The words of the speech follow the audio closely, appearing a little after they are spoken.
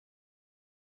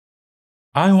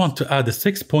I want to add a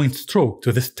 6-point stroke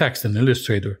to this text in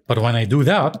Illustrator, but when I do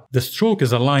that, the stroke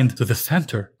is aligned to the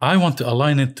center. I want to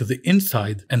align it to the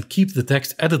inside and keep the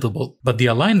text editable, but the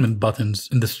alignment buttons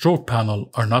in the stroke panel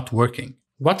are not working.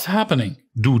 What's happening?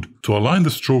 Dude, to align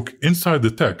the stroke inside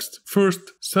the text, first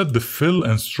set the fill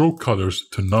and stroke colors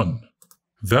to none.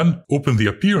 Then open the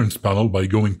Appearance panel by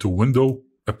going to Window,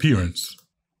 Appearance.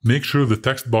 Make sure the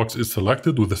text box is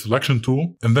selected with the selection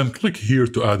tool and then click here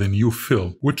to add a new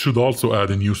fill, which should also add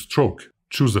a new stroke.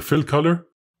 Choose a fill color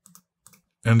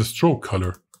and a stroke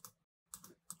color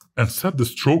and set the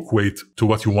stroke weight to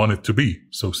what you want it to be,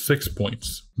 so 6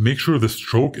 points. Make sure the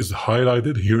stroke is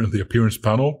highlighted here in the Appearance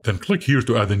panel, then click here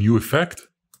to add a new effect,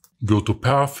 go to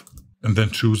Path and then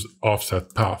choose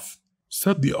Offset Path.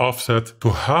 Set the offset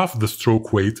to half the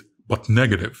stroke weight but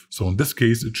negative, so in this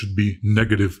case it should be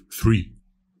 -3.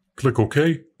 Click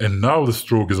OK, and now the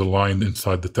stroke is aligned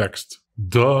inside the text.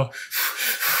 Duh!